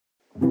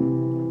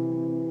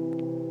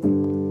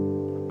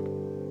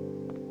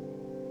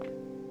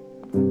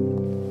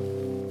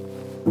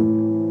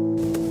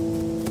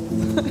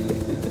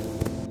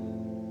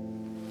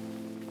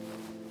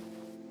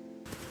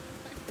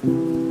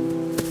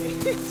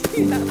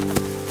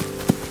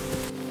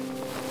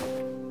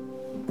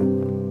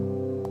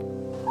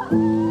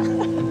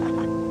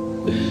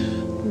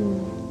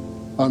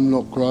I'm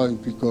not crying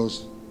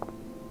because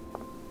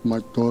my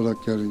daughter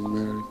getting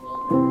married.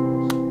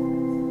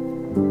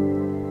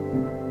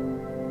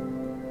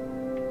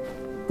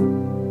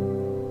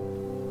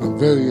 I'm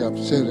very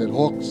upset at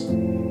Hawks.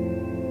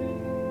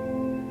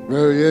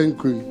 Very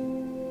angry.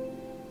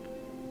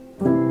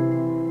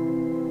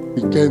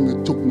 He came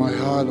and took my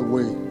heart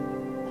away.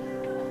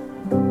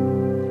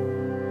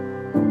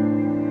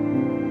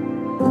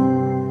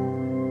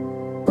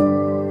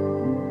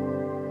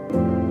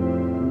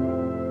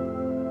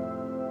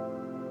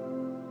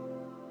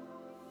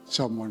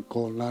 Someone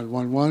call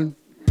 911.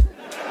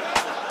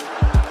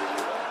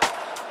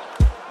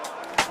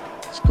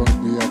 It's going to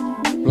be a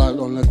blood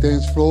on the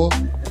dance floor.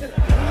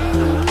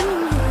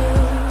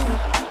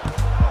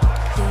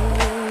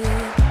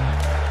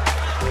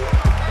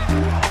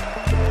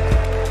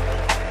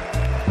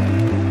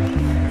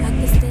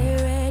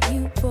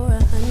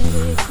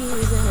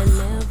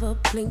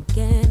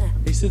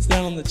 He sits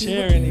down on the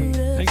chair and he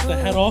takes the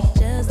hat off,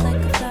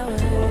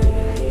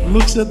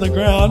 looks at the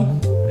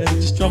ground, and he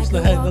just drops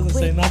the hat, doesn't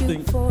say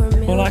nothing.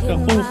 For like a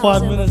full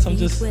 5 minutes, I'm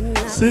just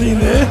sitting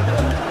there.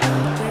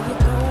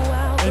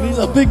 And he's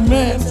a big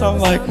man, so I'm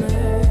like,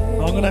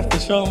 I'm gonna have to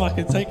show him I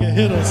can take a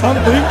hit or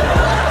something.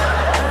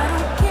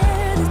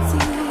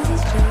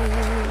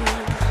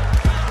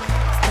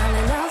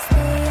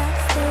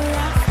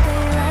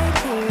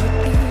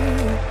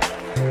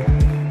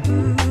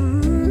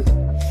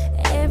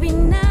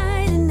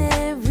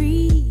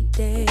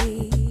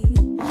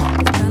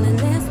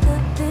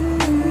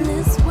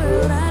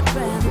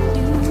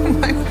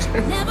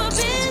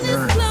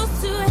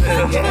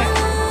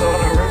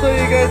 So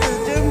you guys is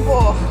gym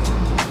for?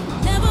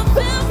 Never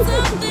felt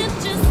something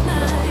just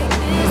like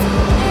this.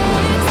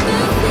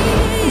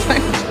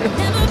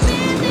 Never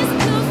been this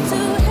close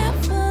to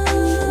heaven.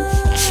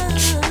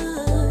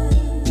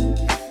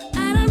 I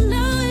don't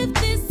know if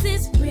this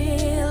is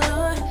real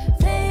or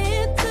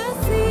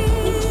fantasy.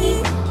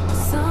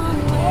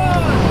 Somewhere.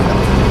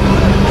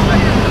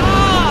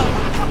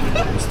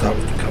 Start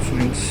with the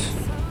cufflinks.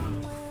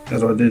 How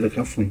do I do the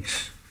cufflinks?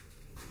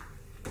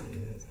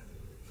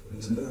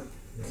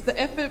 The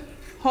effort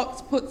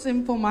Hawks puts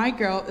in for my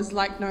girl is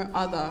like no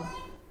other.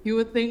 You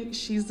would think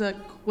she's a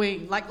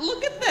queen. Like,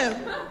 look at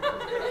them.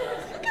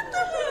 Look at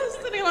them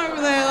sitting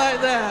over there like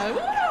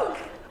that.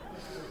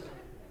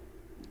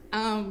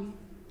 Woo!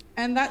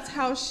 And that's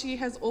how she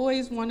has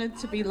always wanted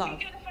to be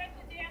loved.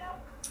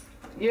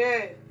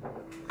 Yeah.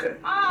 Okay.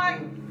 Hi.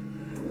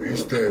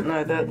 He's dead.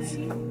 No, that's...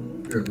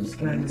 Goodness.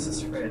 No, this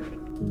is Fred.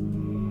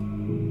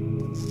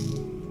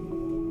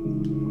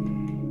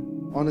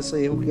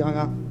 Honestly,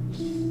 Hokianga,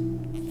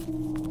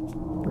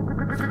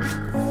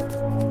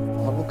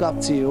 I look up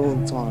to you all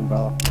the time,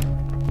 brother.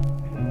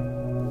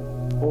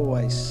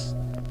 Always.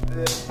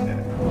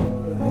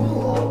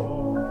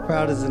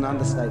 Proud is an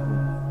understatement.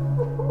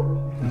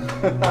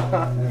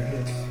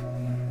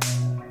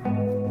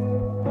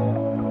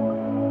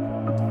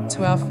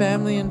 To our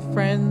family and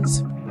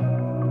friends,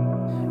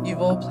 you've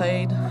all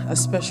played a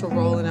special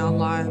role in our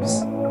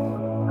lives.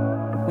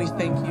 We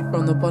thank you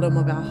from the bottom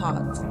of our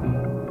hearts.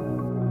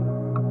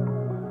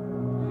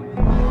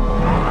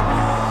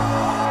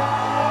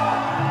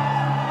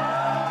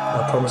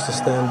 I promise to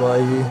stand by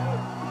you,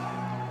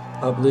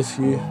 uplift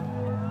you,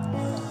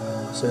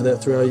 so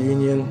that through our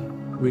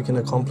union we can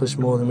accomplish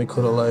more than we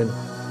could alone,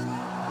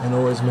 and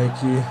always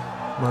make you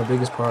my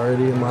biggest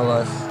priority in my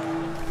life.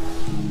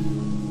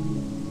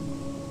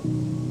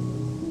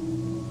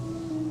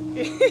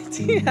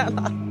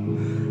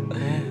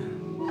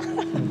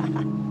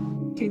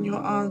 In your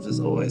arms is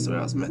always where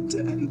I was meant to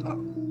end up.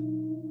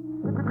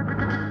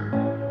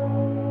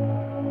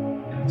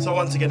 So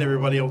once again,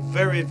 everybody, a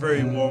very,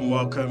 very warm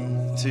welcome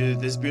to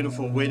this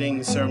beautiful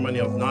wedding ceremony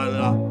of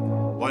Nyla,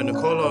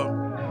 Wainakolo,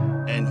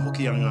 and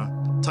Hokianga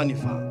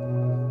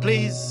Taniwha.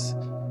 Please,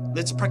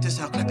 let's practice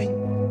our clapping.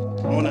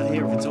 I want to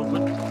hear if it's all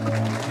good.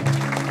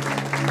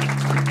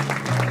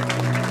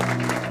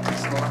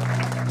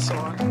 It's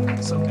alright.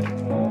 It's okay.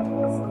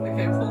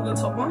 Okay, pull the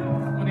top one.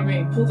 What do you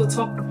mean? Pull the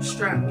top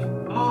strap.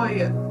 Oh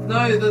yeah.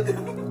 No,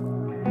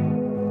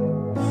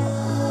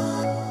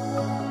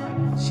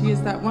 She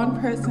is that one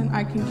person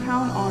I can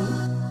count on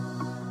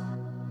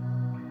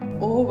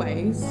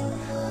always.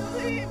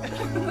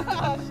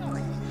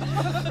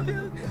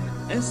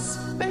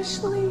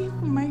 Especially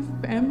my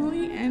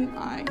family and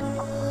I.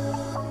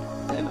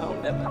 And I'll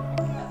never.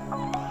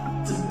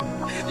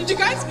 Did you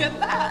guys get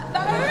that? No?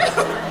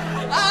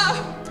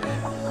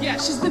 Yeah,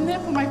 she's been there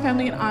for my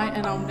family and I,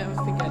 and I'll never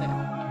forget it.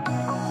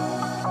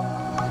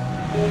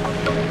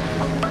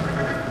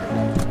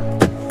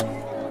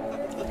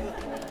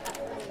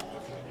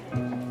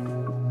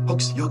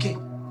 Hooks, you okay?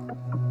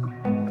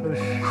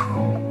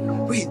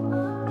 Wait.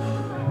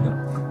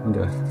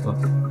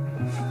 Okay.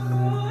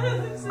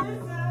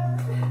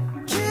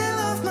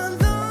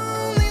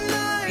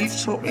 You've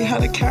taught me how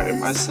to carry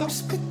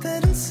myself with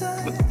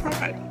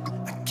pride.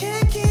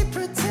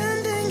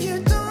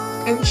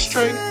 and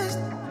strength,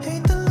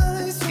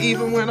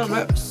 even when I'm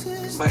at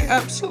my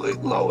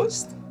absolute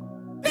lowest.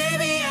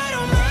 Baby, I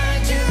don't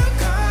mind you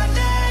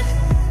calling.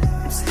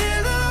 I'm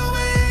still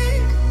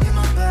awake in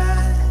my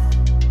bed.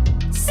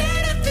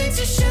 Say the things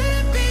you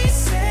shouldn't be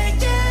saying.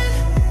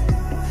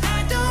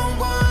 I don't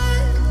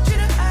want you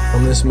to act.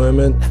 From this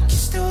moment, You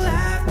still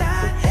have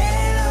that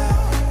halo,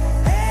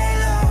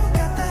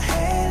 got the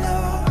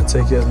halo. I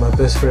take you as my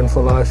best friend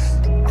for life.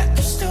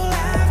 You still have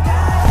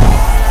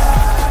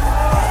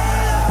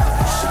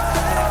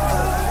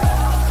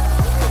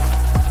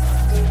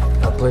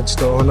I pledge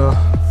to honor,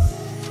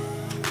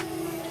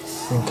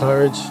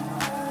 encourage,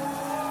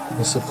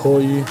 and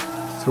support you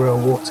through our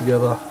walk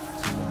together.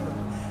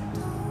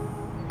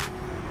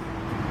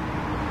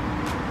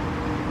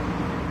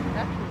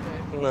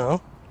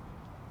 No.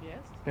 Yes?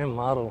 You're a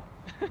model.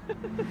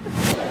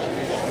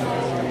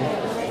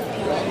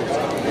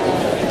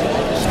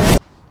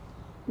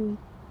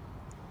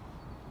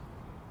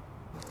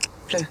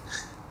 Okay.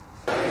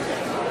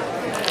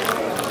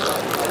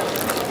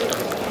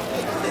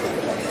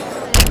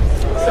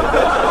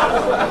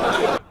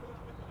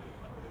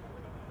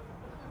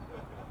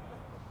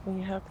 Are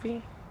you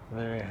happy?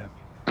 Very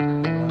happy. I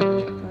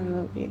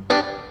love you.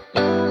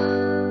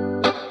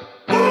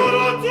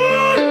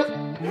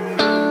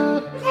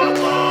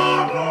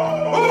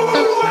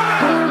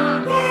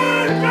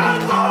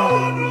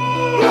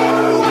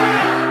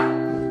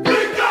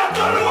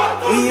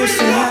 We used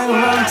to hang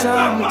around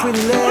town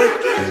pretty late.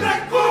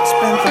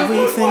 Spent the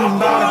week thinking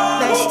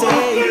about it. Next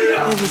day,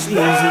 it was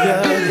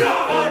easier.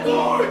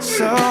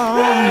 So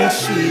much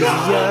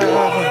easier.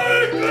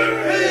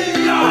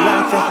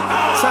 Like the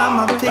time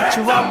I picked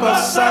you up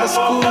outside of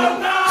school.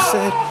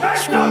 Said,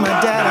 screw my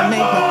dad, I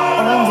make my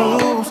own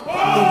rules.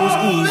 It was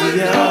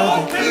easier.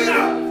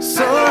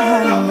 So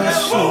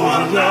much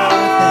easier.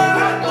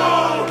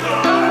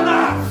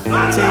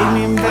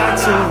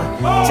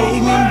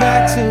 Take me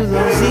back to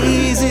those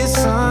easy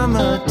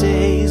summer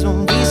days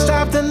when we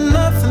stopped at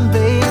nothing,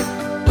 babe.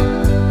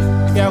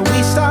 Yeah,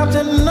 we stopped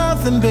at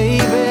nothing,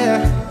 baby.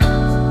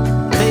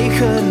 They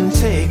couldn't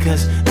take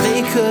us,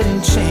 they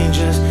couldn't change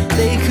us,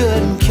 they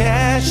couldn't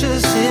catch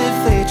us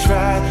if they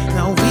tried.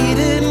 No, we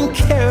didn't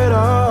care at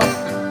all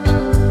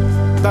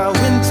about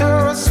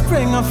winter or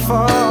spring or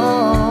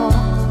fall.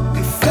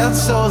 We felt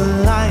so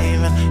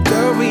alive, and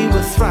girl, we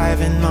were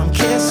thriving on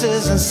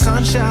kisses and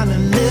sunshine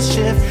and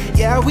mischief.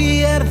 Yeah, we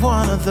had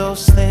one of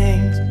those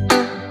things.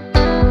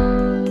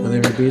 With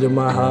every beat of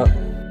my heart,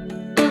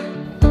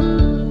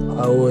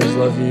 I always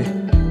love you.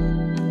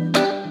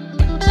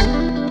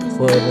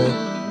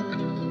 Forever.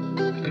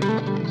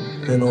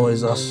 And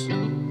always us.